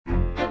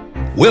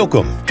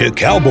Welcome to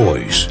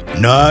Cowboys,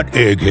 Not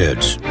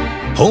Eggheads.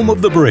 Home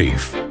of the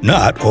brave,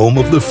 not home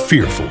of the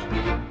fearful.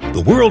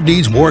 The world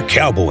needs more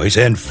cowboys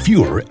and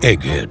fewer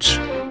eggheads.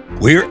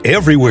 We're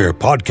everywhere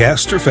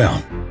podcasts are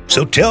found,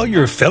 so tell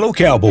your fellow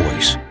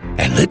cowboys.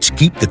 And let's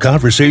keep the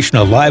conversation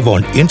alive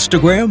on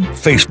Instagram,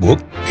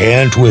 Facebook,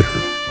 and Twitter.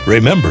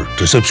 Remember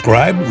to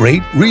subscribe,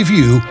 rate,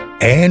 review,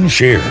 and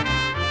share.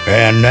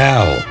 And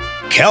now,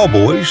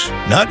 Cowboys,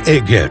 Not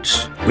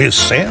Eggheads with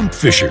Sam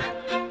Fisher.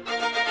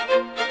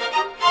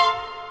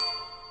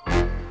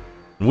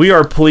 We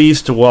are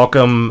pleased to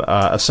welcome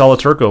Acela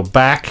Turco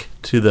back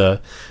to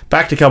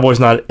Cowboys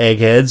Not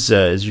Eggheads.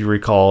 As you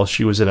recall,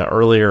 she was in an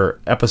earlier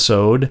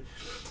episode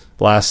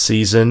last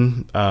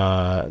season,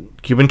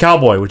 Cuban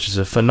Cowboy, which is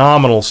a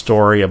phenomenal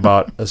story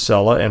about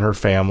Acela and her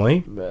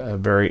family. A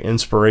very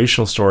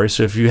inspirational story.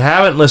 So if you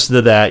haven't listened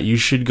to that, you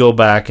should go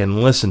back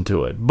and listen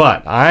to it.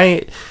 But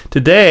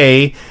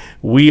today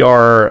we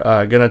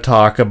are going to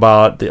talk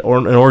about an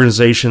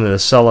organization that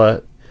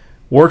Acela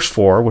works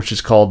for, which is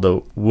called the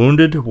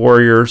Wounded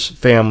Warriors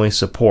Family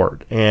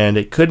Support, and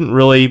it couldn't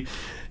really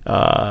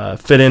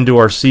fit into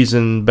our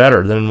season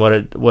better than what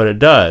it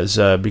does,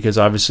 because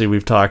obviously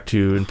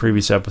in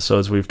previous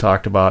episodes we've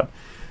talked about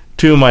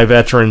two of my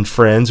veteran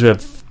friends who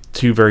have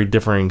two very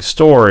differing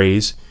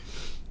stories,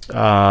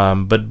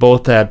 but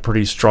both had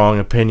pretty strong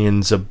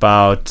opinions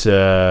about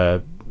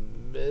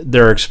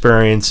their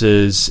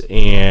experiences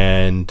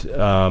and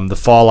the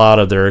fallout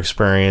of their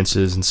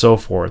experiences and so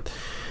forth.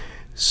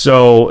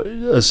 So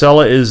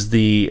Acela is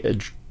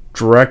the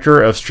Director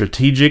of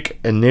Strategic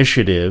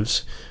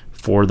Initiatives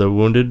for the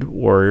Wounded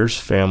Warriors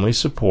Family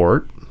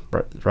Support.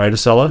 Right,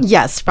 Acela?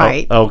 Yes,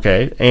 right. Oh,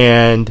 okay.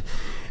 And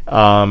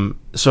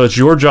so it's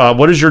your job.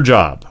 What is your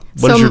job?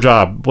 What is your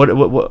job?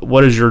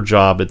 What is your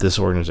job at this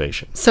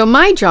organization? So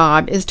my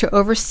job is to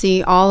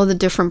oversee all of the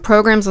different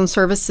programs and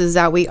services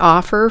that we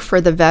offer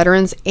for the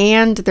veterans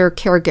and their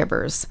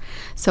caregivers.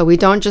 So we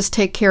don't just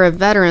take care of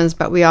veterans,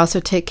 but we also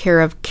take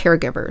care of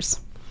caregivers.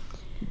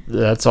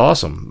 That's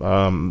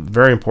awesome.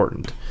 Very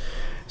important.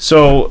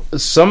 So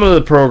some of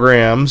the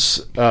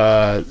programs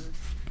that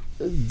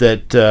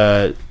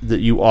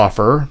you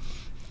offer,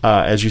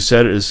 as you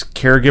said, is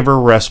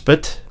caregiver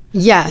respite.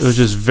 Yes. Which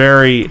is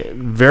very,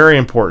 very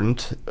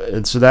important.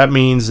 And so that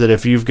means that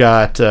if you've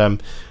got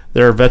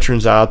there are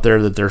veterans out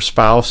there that their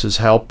spouse is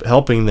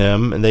helping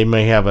them, and they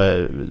may have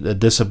a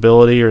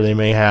disability, or they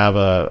may have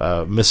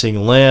a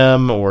missing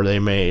limb, or they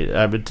may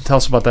tell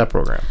us about that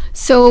program.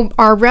 So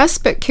our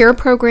respite care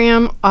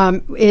program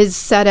is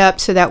set up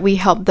so that we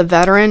help the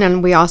veteran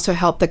and we also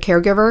help the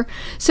caregiver.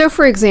 So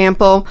for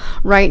example,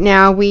 right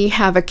now we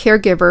have a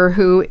caregiver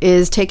who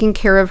is taking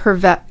care of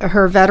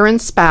her veteran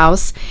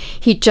spouse.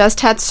 He just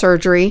had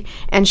surgery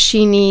and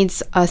she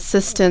needs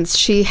assistance.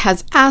 She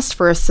has asked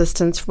for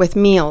assistance with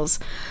meals.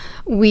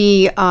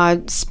 We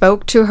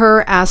spoke to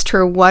her, asked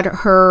her what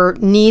her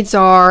needs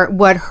are,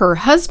 what her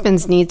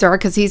husband's needs are,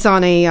 because he's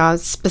on a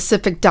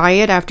specific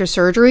diet after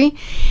surgery.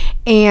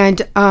 And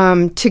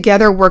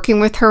together,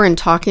 working with her and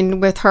talking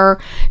with her,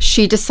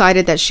 she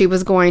decided that she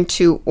was going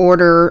to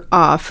order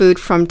food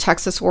from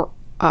Texas.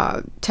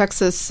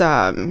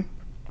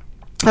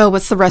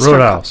 What's the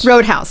restaurant?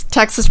 Roadhouse.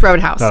 Texas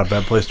Roadhouse. Not a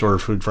bad place to order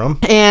food from.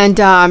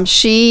 And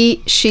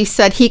she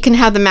said he can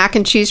have the mac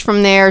and cheese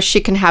from there.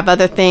 She can have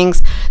other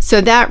things. So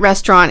that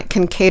restaurant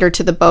can cater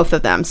to the both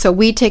of them. So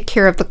we take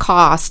care of the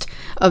cost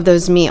of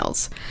those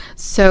meals.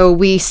 So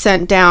we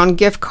sent down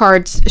gift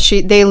cards.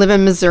 They live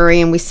in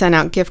Missouri, and we sent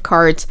out gift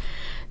cards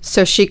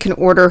so she can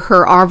order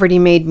her already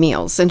made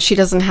meals. And she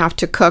doesn't have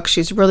to cook.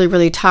 She's really,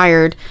 really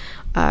tired.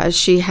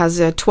 She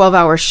has a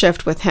 12-hour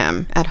shift with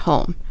him at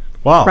home.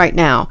 Wow. Right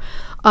now.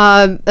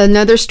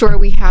 Another story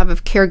we have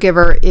of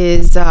caregiver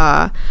is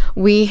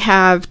we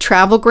have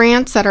travel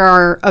grants that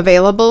are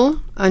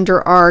available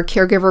under our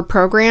caregiver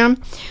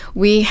program.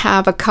 We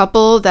have a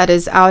couple that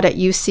is out at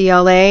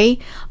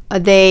UCLA.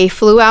 They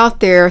flew out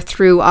there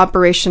through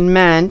Operation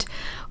Mend,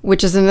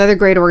 which is another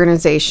great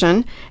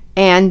organization.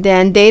 And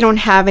then they don't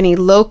have any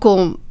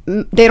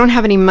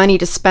money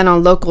to spend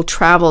on local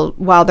travel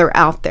while they're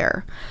out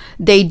there.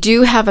 They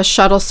do have a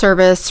shuttle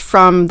service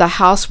from the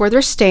house where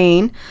they're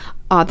staying,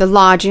 the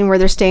lodging where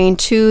they're staying,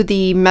 to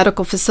the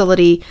medical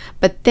facility.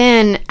 But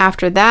then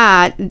after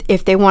that,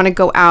 if they want to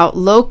go out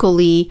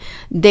locally,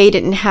 they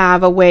didn't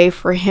have a way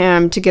for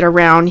him to get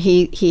around.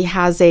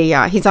 He's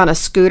on a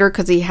scooter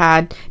because he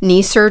had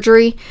knee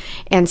surgery.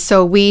 And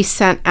so we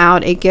sent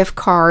out a gift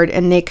card,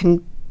 and they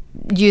can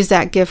use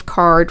that gift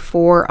card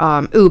for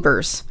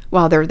Ubers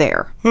while they're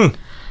there.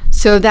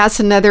 So that's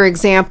another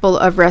example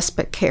of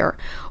respite care.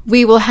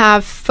 We will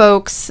have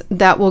folks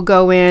that will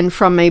go in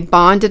from a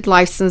bonded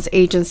licensed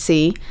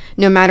agency,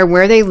 no matter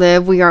where they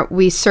live.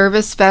 We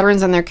service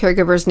veterans and their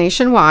caregivers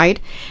nationwide,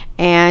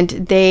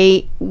 and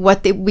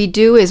what we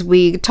do is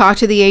we talk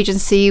to the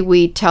agency,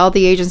 we tell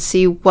the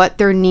agency what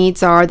their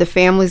needs are, the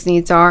family's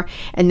needs are,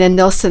 and then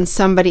they'll send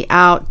somebody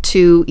out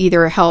to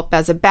either help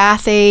as a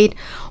bath aide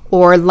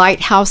or light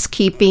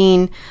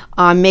housekeeping,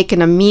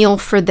 making a meal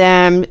for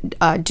them,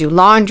 do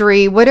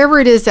laundry, whatever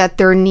it is that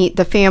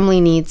the family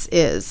needs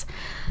is.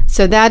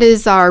 So that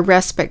is our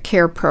respite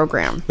care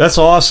program. That's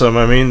awesome.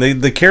 I mean,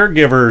 the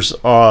caregivers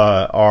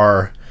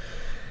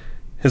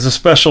is a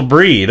special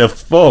breed of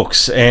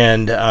folks,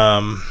 and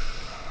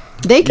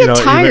they get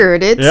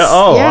tired. They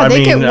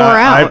get wore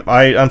out.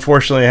 I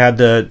unfortunately had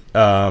to,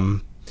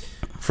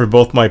 for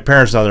both my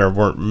parents, now they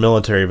weren't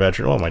military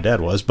veterans. Well, my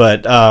dad was,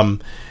 but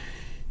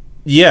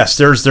yes,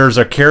 there's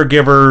a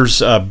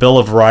caregiver's bill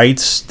of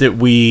rights that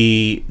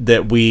we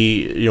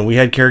we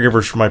had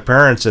caregivers for my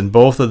parents, and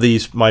both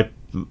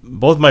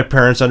my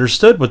parents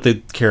understood what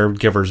the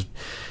caregivers.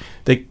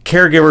 The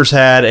caregivers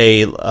had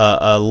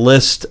a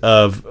list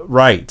of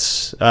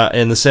rights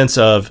in the sense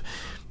of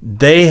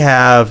they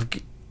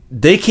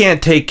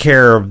can't take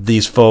care of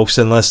these folks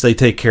unless they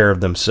take care of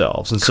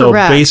themselves. And so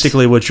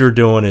basically what you're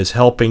doing is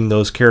helping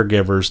those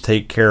caregivers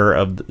take care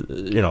of,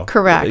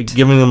 Correct.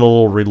 Giving them a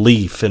little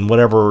relief in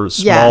whatever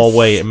small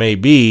way it may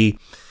be.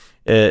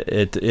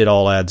 It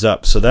all adds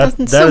up. So that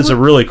is a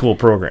really cool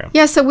program.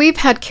 Yeah, so we've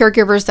had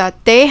caregivers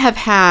that the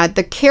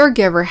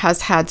caregiver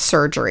has had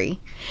surgery.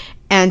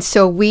 And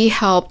so we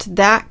helped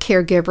that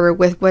caregiver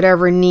with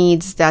whatever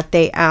needs that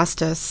they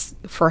asked us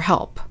for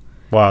help.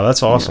 Wow,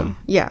 that's awesome.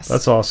 Yes.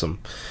 That's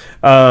awesome.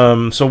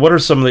 So what are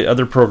some of the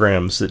other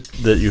programs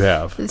that you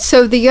have?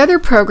 So the other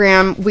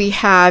program we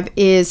have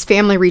is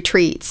family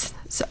retreats.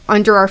 So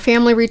under our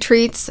family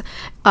retreats,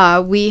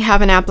 we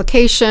have an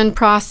application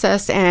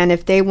process, and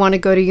if they want to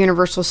go to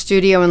Universal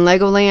Studio and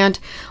Legoland,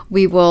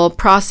 we will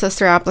process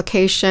their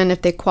application.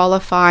 If they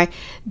qualify,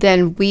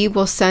 then we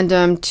will send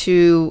them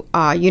to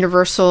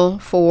Universal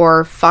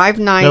for 5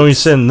 nights. No, we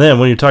send them.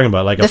 What are you talking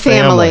about? Like the a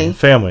family. The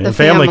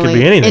family could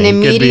be anything.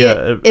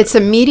 It's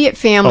immediate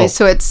family.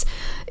 So it's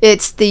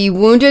the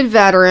wounded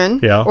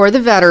veteran or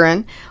the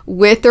veteran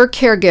with their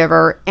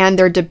caregiver and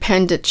their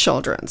dependent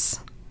children's.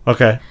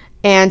 Okay.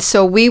 And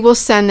so we will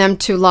send them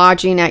to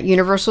lodging at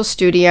Universal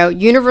Studio.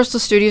 Universal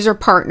Studios are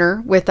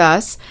partner with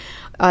us.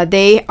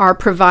 They are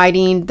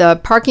providing the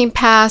parking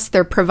pass.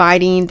 They're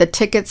providing the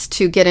tickets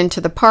to get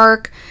into the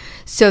park.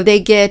 So they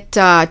get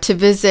to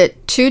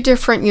visit 2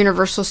 different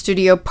Universal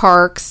Studio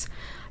parks,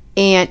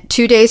 and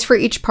 2 days for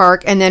each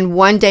park, and then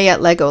 1 day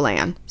at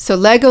Legoland. So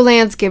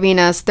Legoland's giving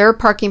us their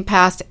parking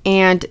pass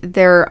and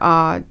their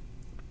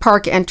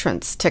park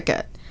entrance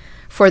ticket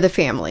for the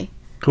family.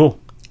 Cool.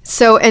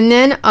 So, and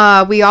then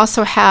we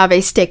also have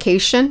a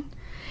staycation,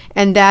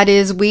 and that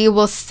is we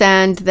will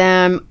send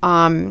them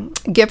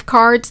gift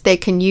cards. They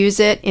can use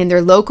it in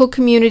their local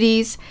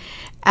communities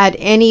at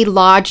any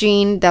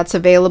lodging that's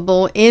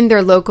available in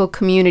their local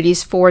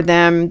communities for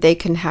them. They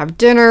can have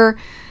dinner.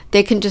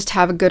 They can just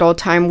have a good old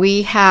time.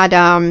 We had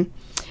a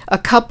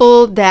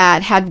couple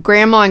that had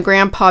grandma and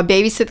grandpa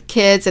babysit the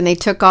kids, and they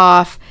took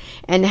off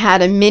and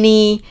had a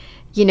mini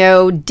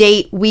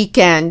date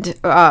weekend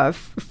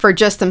for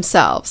just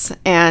themselves.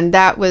 And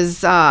that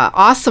was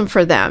awesome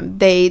for them.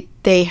 They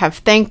have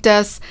thanked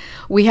us.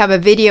 We have a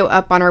video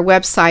up on our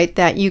website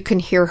that you can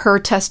hear her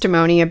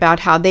testimony about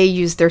how they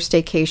use their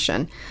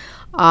staycation.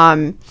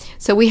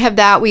 So we have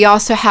that. We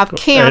also have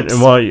camps.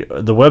 And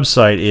the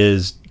website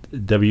is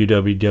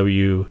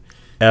www.fs.org.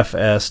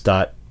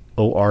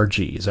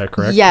 Is that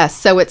correct? Yes.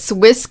 So it's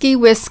Whiskey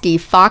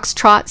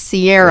Foxtrot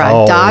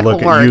Sierra.org. Oh,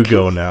 look at you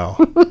go now.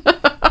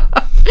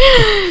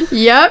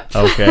 Yep.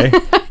 Okay.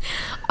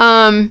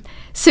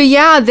 So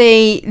yeah,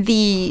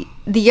 the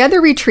other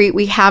retreat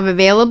we have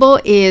available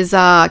is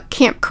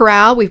Camp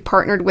Corral. We've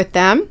partnered with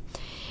them,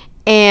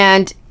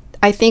 and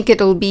I think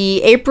it'll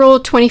be April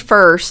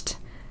 21st.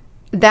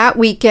 That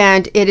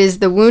weekend, it is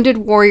the Wounded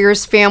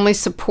Warriors Family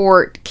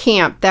Support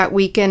Camp that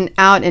weekend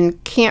out in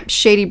Camp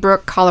Shady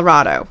Brook,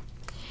 Colorado.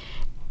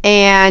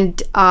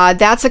 And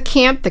that's a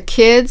camp. The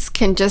kids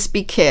can just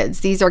be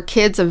kids. These are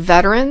kids of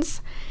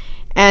veterans.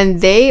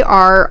 And they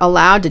are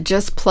allowed to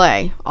just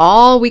play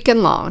all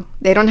weekend long.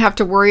 They don't have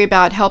to worry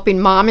about helping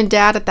mom and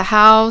dad at the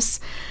house.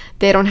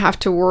 They don't have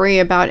to worry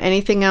about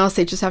anything else.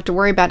 They just have to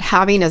worry about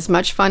having as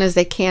much fun as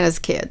they can as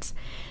kids.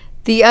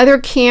 The other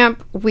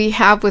camp we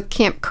have with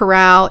Camp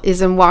Corral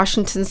is in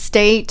Washington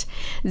State.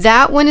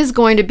 That one is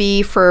going to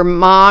be for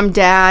mom,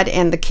 dad,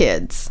 and the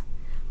kids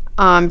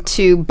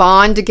to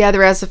bond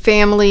together as a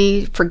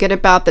family, forget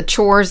about the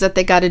chores that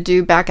they got to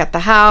do back at the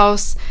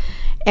house,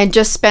 and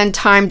just spend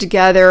time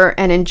together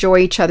and enjoy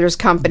each other's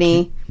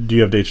company. Do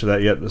you have dates for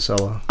that yet,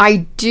 Vasella?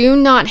 I do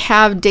not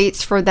have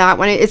dates for that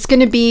one. It's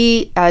going to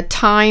be a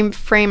time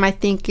frame, I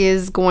think,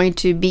 is going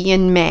to be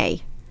in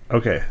May.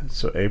 Okay,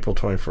 so April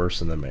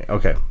 21st and then May.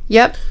 Okay.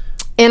 Yep.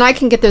 And I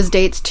can get those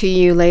dates to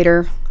you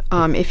later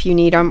if you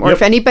need them. Or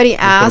if anybody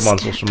asks. Put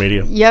them on social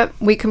media. Yep,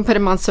 we can put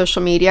them on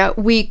social media.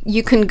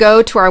 You can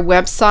go to our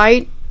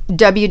website,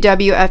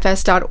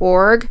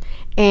 www.fs.org,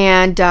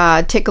 and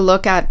take a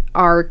look at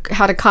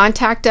how to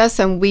contact us,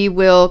 and we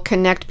will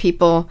connect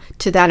people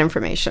to that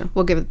information.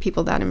 We'll give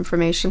people that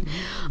information.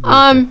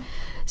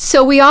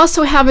 So we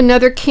also have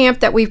another camp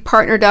that we've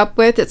partnered up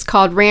with. It's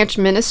called Ranch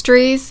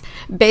Ministries.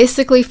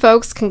 Basically,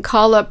 folks can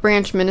call up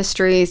Ranch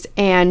Ministries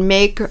and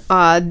make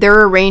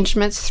their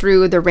arrangements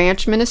through the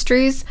Ranch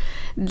Ministries.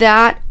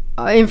 That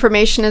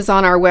information is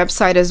on our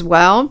website as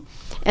well.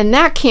 And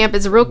that camp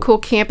is a real cool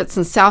camp. It's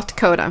in South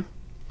Dakota.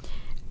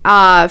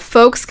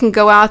 Folks can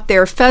go out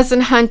there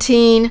pheasant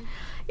hunting.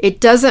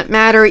 It doesn't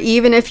matter,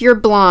 even if you're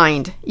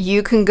blind,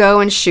 you can go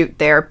and shoot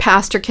there.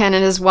 Pastor Ken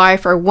and his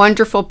wife are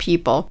wonderful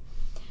people.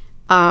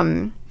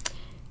 I'm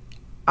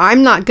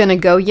not going to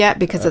go yet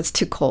because it's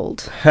too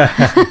cold. Now,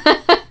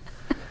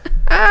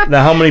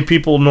 how many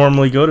people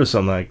normally go to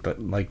something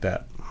like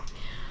that?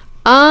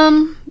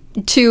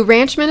 To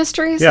Ranch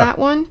Ministries, Yeah. that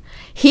one.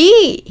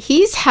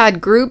 He's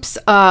had groups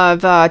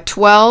of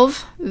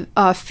 12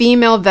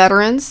 female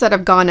veterans that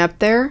have gone up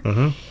there.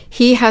 Mm-hmm.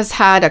 He has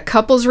had a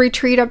couples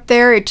retreat up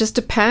there. It just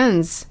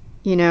depends,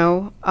 you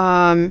know.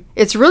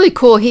 It's really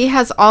cool. He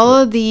has all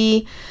of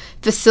the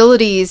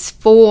facilities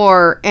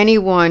for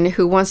anyone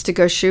who wants to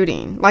go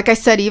shooting. Like I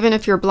said, even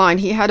if you're blind,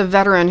 he had a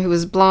veteran who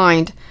was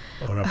blind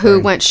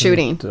who went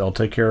shooting. They'll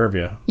take care of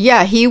you.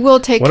 Yeah, he will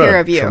take care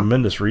of you. What a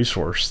tremendous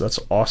resource. That's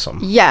awesome.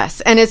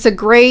 Yes, and it's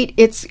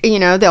you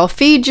know, they'll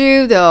feed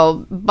you, they'll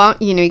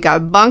bunk, you know, you got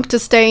a bunk to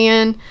stay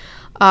in.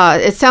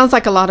 It sounds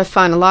like a lot of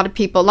fun. A lot of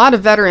people, a lot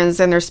of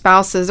veterans and their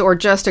spouses, or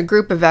just a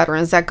group of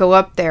veterans that go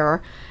up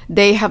there,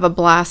 they have a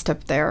blast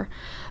up there.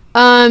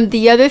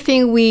 The other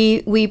thing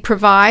we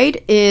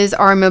provide is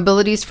our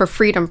Mobilities for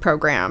Freedom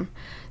program.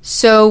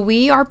 So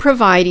we are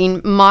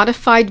providing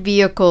modified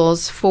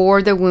vehicles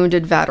for the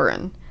wounded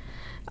veteran.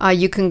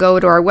 You can go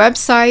to our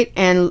website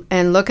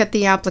and look at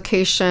the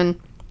application.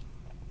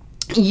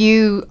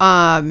 You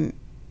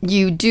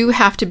do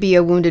have to be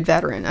a wounded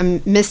veteran.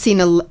 I'm missing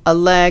a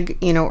leg,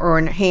 you know, or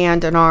a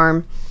hand, an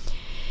arm.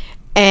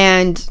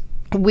 And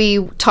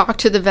we talk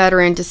to the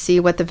veteran to see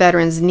what the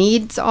veteran's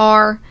needs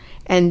are.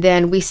 And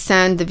then we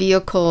send the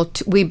vehicle,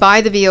 we buy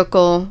the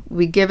vehicle,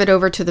 we give it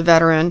over to the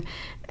veteran,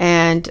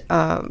 and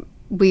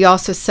we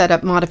also set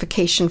up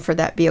modification for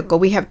that vehicle.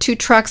 We have 2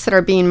 trucks that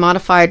are being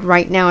modified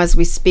right now as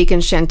we speak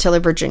in Chantilly,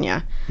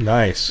 Virginia.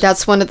 Nice.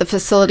 That's one of the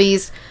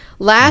facilities.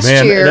 Last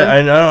year...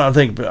 I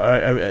think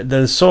that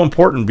is so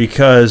important,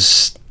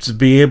 because to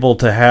be able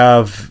to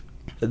have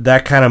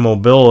that kind of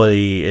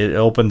mobility, it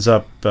opens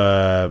up.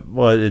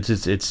 It's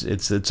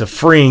a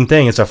freeing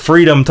thing. It's a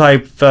freedom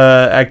type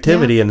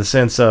activity in the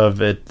sense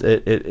of it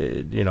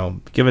you know,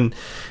 giving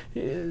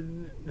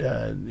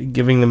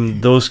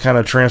them those kind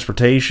of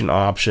transportation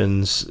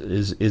options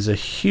is a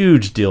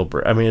huge deal.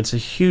 I mean, it's a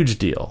huge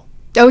deal.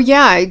 Oh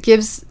yeah, it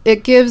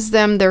gives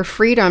them their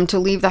freedom to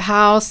leave the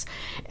house,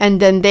 and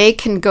then they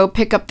can go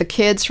pick up the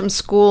kids from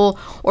school,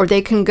 or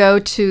they can go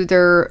to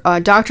their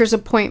doctor's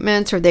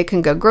appointments, or they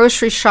can go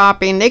grocery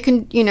shopping. They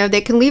can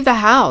leave the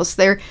house.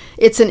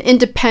 It's an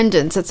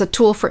independence. It's a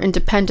tool for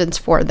independence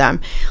for them.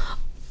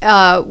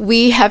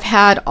 We have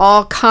had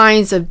all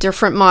kinds of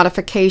different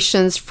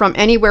modifications, from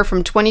anywhere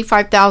from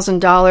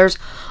 $25,000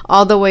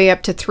 all the way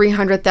up to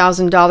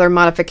 $300,000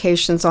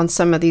 modifications on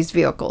some of these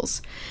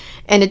vehicles.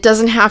 And it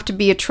doesn't have to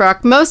be a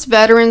truck. Most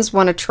veterans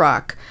want a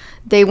truck.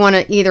 They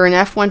want either an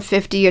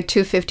F-150, a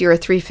 250, or a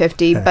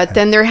 350. But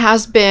then there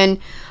has been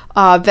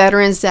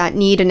veterans that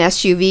need an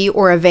SUV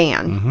or a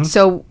van. Mm-hmm.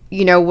 So,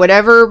 you know,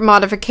 whatever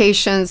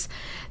modifications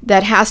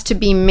that has to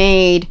be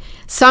made,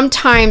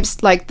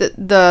 sometimes like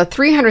the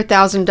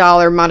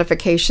 $300,000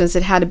 modifications,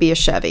 it had to be a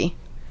Chevy,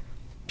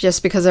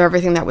 just because of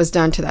everything that was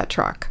done to that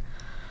truck.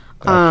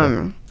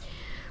 Gotcha.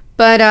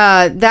 But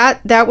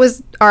that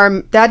is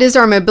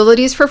our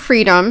Mobilities for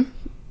Freedom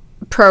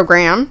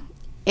program,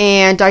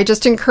 and I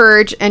just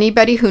encourage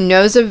anybody who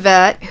knows a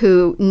vet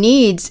who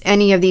needs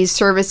any of these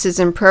services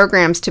and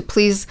programs to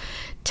please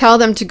tell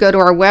them to go to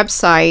our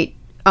website,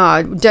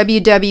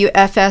 www.fs.org.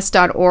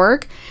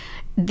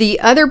 The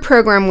other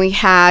program we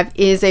have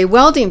is a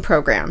welding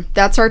program.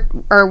 That's our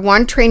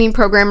one training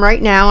program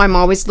right now. I'm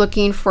always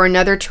looking for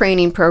another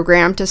training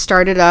program to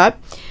start it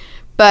up.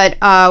 But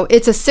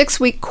it's a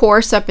 6-week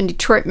course up in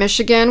Detroit,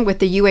 Michigan with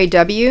the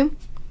UAW.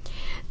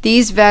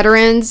 These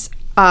veterans,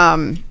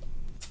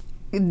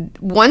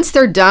 once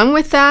they're done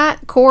with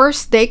that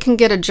course, they can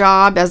get a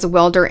job as a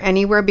welder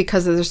anywhere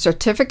because of the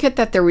certificate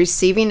that they're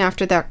receiving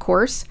after that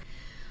course.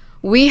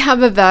 We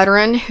have a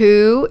veteran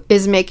who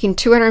is making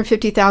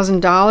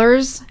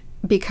 $250,000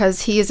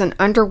 because he is an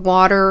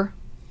underwater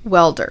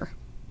welder.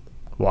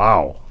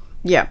 Wow.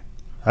 Yeah.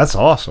 That's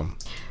awesome.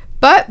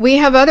 But we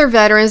have other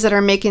veterans that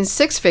are making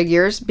 6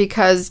 figures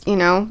because, you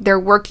know, they're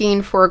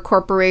working for a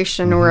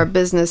corporation or a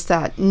business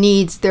that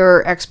needs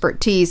their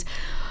expertise.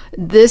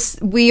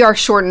 We are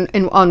short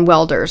on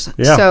welders.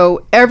 Yeah.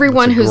 So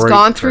everyone who's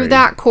gone through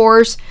that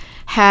course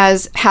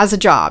has a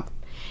job.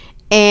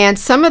 And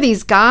some of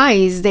these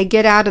guys, they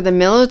get out of the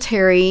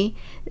military,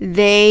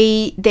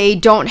 they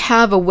don't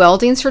have a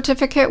welding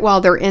certificate while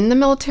they're in the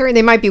military.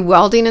 They might be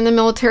welding in the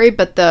military,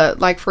 but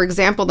for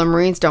example, the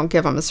Marines don't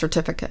give them a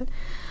certificate.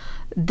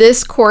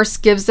 This course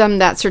gives them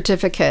that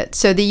certificate.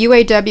 So the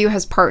UAW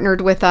has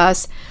partnered with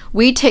us.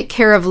 We take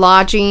care of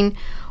lodging.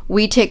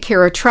 We take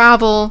care of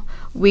travel.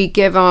 We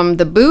give them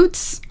the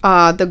boots,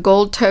 the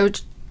gold toe,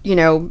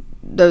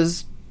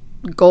 those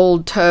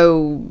gold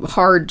toe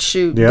hard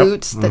shoe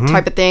boots, that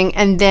type of thing.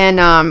 And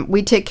then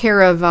we take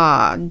care of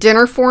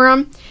dinner for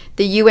them.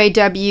 The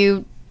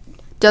UAW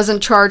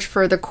doesn't charge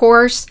for the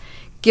course,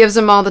 gives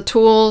them all the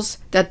tools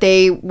that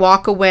they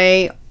walk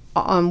away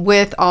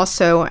with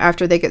also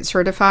after they get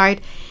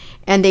certified.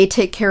 And they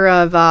take care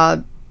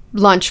of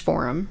lunch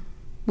for them.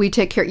 We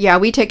take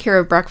care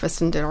of breakfast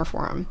and dinner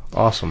for them.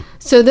 Awesome.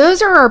 So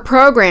those are our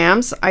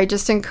programs. I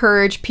just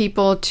encourage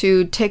people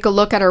to take a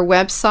look at our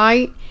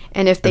website.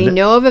 And if they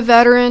know of a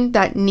veteran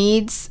that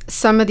needs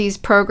some of these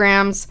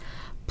programs,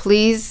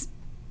 please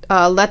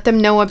let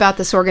them know about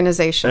this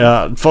organization.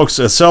 Folks,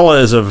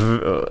 Acela is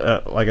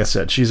like I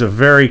said, she's a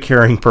very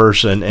caring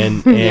person,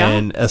 and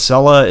and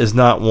Acela is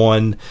not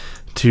one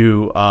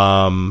to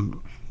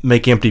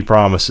make empty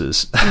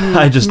promises.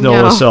 I just know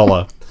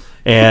Acela,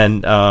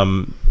 and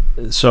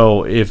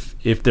so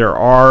if there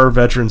are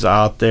veterans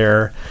out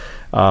there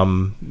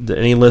that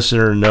any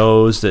listener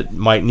knows that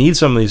might need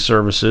some of these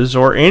services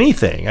or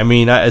anything, I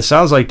mean, it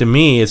sounds like to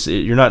me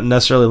you're not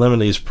necessarily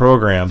limiting these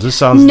programs.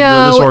 This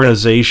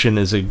organization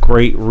is a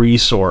great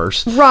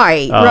resource.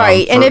 Right.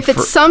 And if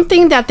it's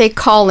something that they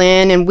call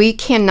in and we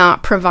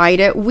cannot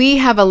provide it, we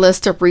have a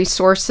list of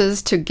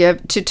resources to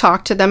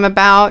talk to them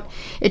about.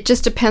 It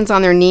just depends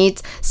on their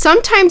needs.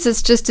 Sometimes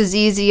it's just as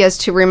easy as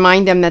to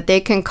remind them that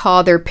they can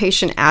call their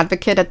patient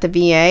advocate at the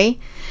VA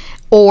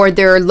or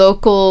their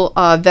local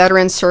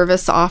veteran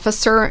service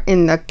officer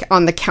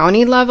on the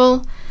county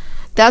level.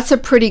 That's a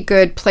pretty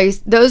good place.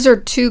 Those are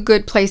two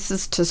good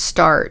places to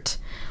start.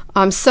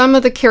 Some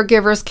of the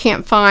caregivers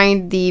can't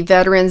find the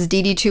veterans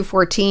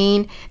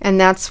DD-214, and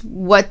that's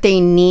what they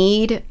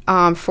need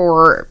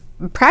for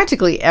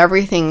practically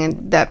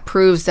everything that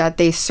proves that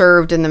they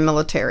served in the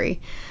military.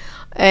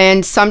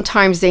 And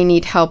sometimes they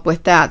need help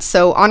with that.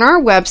 So on our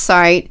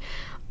website,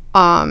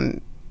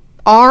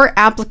 our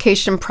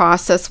application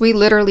process, we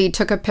literally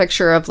took a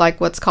picture of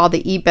like what's called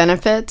the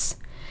e-benefits,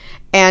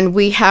 and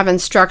we have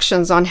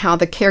instructions on how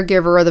the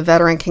caregiver or the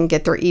veteran can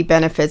get their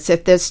e-benefits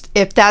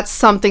if that's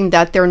something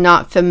that they're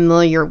not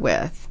familiar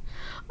with.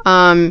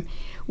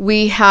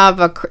 We have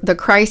the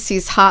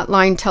crises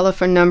hotline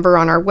telephone number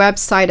on our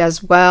website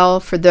as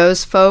well for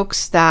those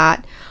folks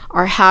that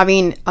are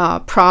having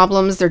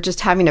problems. They're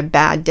just having a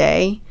bad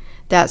day,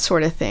 that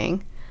sort of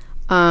thing.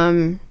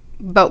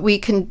 But we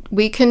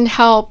can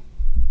help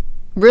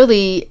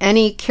really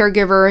any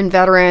caregiver and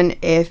veteran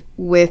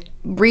with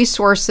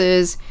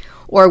resources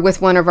or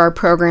with one of our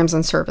programs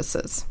and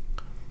services.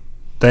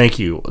 Thank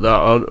you.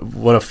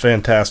 What a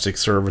fantastic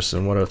service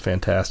and what a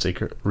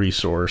fantastic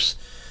resource.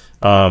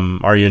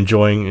 Are you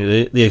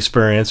enjoying the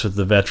experience with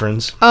the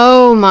veterans?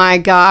 Oh my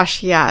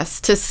gosh,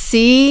 yes. To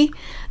see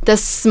the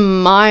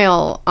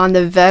smile on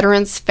the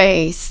veteran's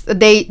face.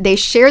 They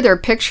share their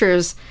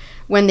pictures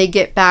when they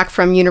get back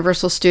from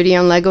Universal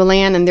Studio and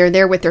Legoland, and they're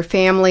there with their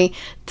family.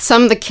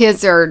 Some of the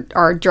kids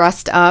are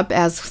dressed up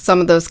as some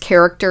of those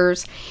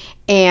characters,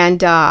 and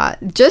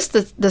just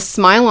the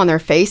smile on their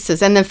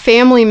faces, and the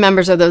family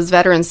members of those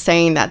veterans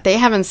saying that they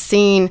haven't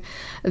seen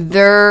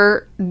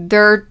their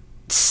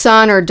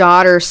son or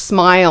daughter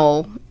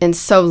smile in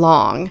so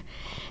long.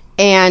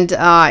 And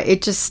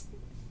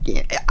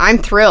I'm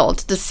thrilled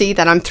to see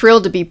that. I'm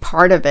thrilled to be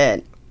part of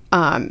it.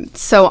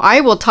 So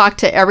I will talk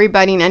to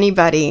everybody and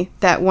anybody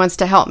that wants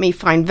to help me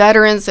find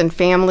veterans and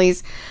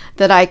families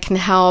that I can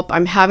help.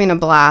 I'm having a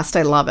blast.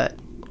 I love it.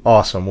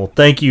 Awesome. Well,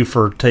 thank you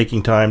for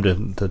taking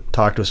time to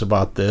talk to us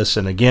about this.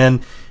 And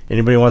again,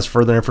 anybody wants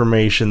further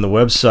information, the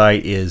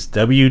website is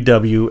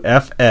www.fs.org.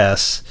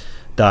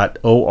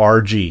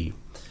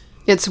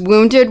 It's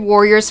Wounded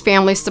Warriors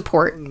Family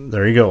Support.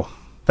 There you go.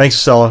 Thanks,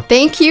 Acela.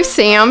 Thank you,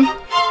 Sam.